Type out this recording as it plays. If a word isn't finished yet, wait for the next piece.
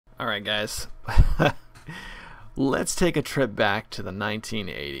Alright guys, let's take a trip back to the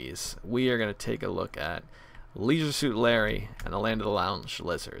 1980s. We are going to take a look at Leisure Suit Larry and the Land of the Lounge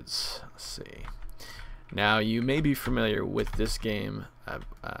Lizards. Let's see. Now you may be familiar with this game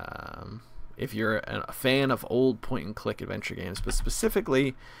if you're a fan of old point-and-click adventure games, but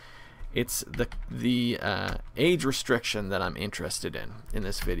specifically it's the age restriction that I'm interested in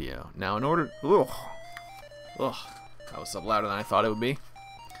this video. Now in order... that was up louder than I thought it would be.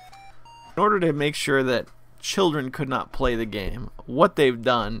 In order to make sure that children could not play the game, what they've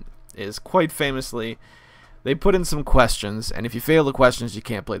done is, quite famously, they put in some questions, and if you fail the questions, you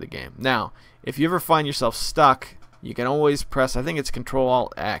can't play the game. Now, if you ever find yourself stuck, you can always press, I think it's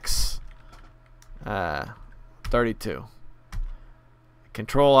Control-Alt-X. 32.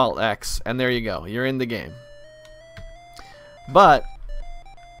 Control-Alt-X, and there you go. You're in the game. But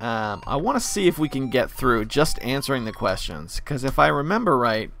I want to see if we can get through just answering the questions, because if I remember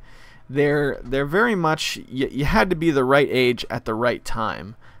right, they're very much, you had to be the right age at the right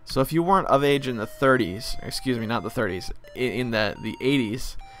time. So if you weren't of age in the 30s, excuse me, not the 30s, in the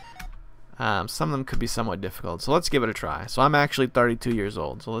 80s, some of them could be somewhat difficult. So let's give it a try. So I'm actually 32 years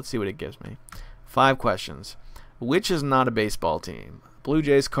old, so let's see what it gives me. 5 questions. Which is not a baseball team? Blue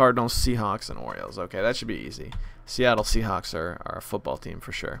Jays, Cardinals, Seahawks, and Orioles. Okay, that should be easy. Seattle Seahawks are a football team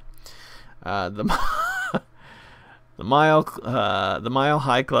for sure. The Mile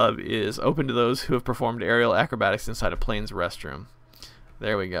High Club is open to those who have performed aerial acrobatics inside a plane's restroom.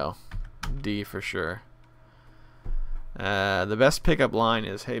 There we go. D for sure. The best pickup line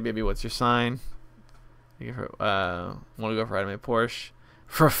is, "Hey baby, what's your sign? Want to go for a ride in my Porsche?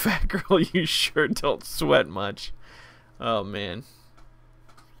 For a fat girl, you sure don't sweat much." Oh man.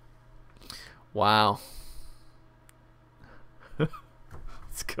 Wow.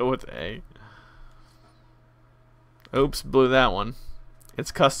 Let's go with A. Oops, blew that one.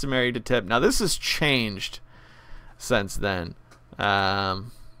 It's customary to tip. Now this has changed since then.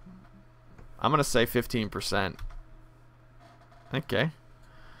 I'm gonna say 15%. Okay.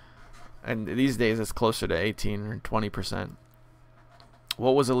 And these days it's closer to 18 or 20%.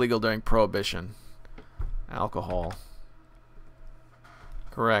 What was illegal during Prohibition? Alcohol.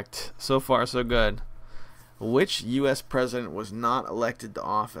 Correct. So far so good. Which U.S. president was not elected to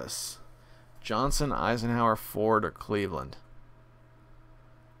office? Johnson, Eisenhower, Ford, or Cleveland?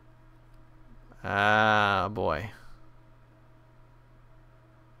 Ah, boy.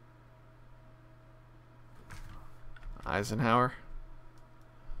 Eisenhower?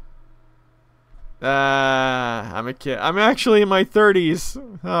 I'm a kid. I'm actually in my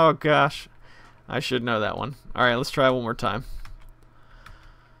 30s. Oh, gosh. I should know that one. Alright, let's try one more time.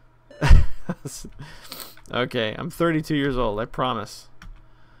 Okay, I'm 32 years old, I promise.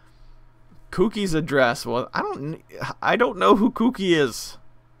 Kookie's address. Well, I don't know who Kookie is.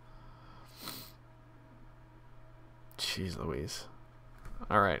 Jeez Louise.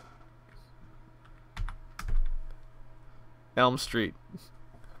 Alright. Elm Street.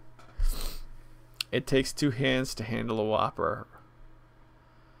 It takes 2 hands to handle a Whopper.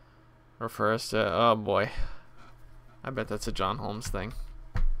 Refers to... Oh boy. I bet that's a John Holmes thing.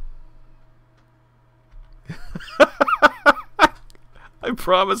 I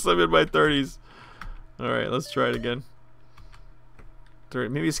promise I'm in my 30s. Alright, let's try it again.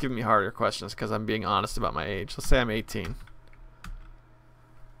 Maybe it's giving me harder questions because I'm being honest about my age. Let's say I'm 18.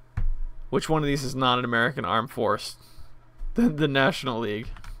 Which one of these is not an American armed force? The National League.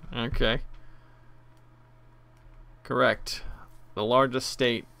 Okay. Correct. The largest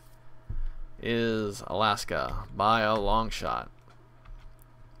state is Alaska by a long shot.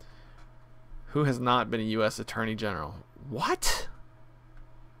 Who has not been a U.S. Attorney General? What?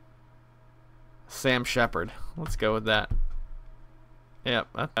 Sam Shepard. Let's go with that. Yep.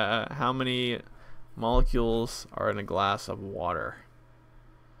 How many molecules are in a glass of water?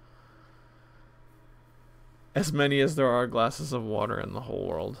 As many as there are glasses of water in the whole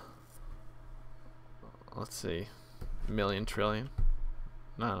world. Let's see. Million, trillion?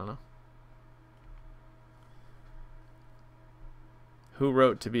 I don't know. Who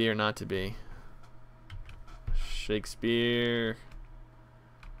wrote To Be or Not to Be? Shakespeare.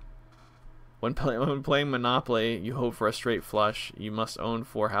 When playing Monopoly, you hope for a straight flush. You must own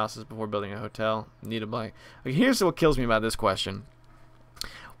 4 houses before building a hotel. Need a blank. Okay, here's what kills me about this question.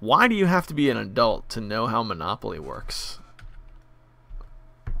 Why do you have to be an adult to know how Monopoly works?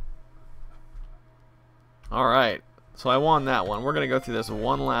 Alright, so I won that one. We're going to go through this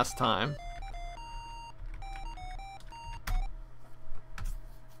one last time.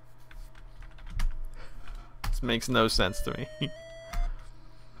 This makes no sense to me.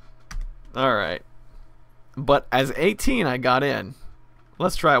 Alright. But as 18, I got in.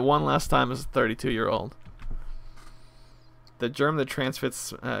 Let's try it one last time as a 32-year-old. The germ that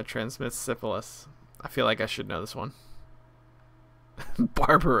transmits syphilis. I feel like I should know this one.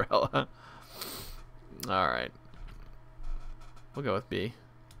 Barbarella. Alright. We'll go with B.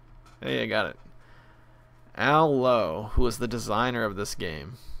 Hey, I got it. Al Lowe, who was the designer of this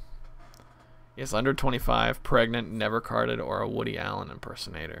game. He is under 25, pregnant, never carded, or a Woody Allen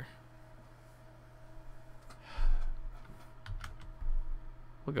impersonator.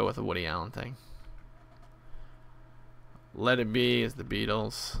 We'll go with the Woody Allen thing. Let It Be is the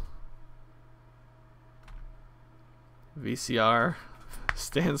Beatles. VCR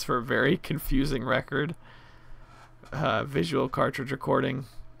stands for Very Confusing Record. Visual cartridge recording.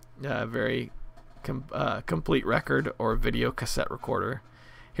 Very complete record or video cassette recorder.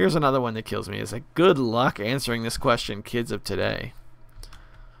 Here's another one that kills me. Is like, good luck answering this question, kids of today.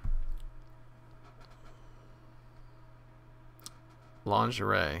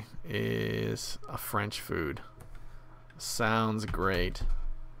 Lingerie is a French food. Sounds great.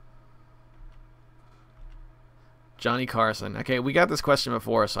 Johnny Carson. Okay, we got this question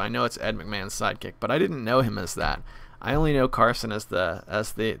before, so I know it's Ed McMahon's sidekick, but I didn't know him as that. I only know Carson as the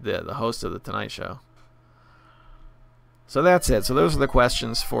host of the Tonight Show. So that's it. So those are the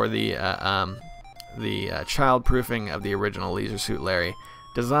questions for the child-proofing of the original Leisure Suit Larry,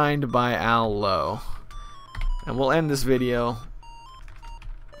 designed by Al Lowe. And we'll end this video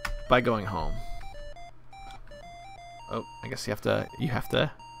by going home. Oh, I guess you have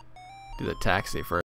to do the taxi first.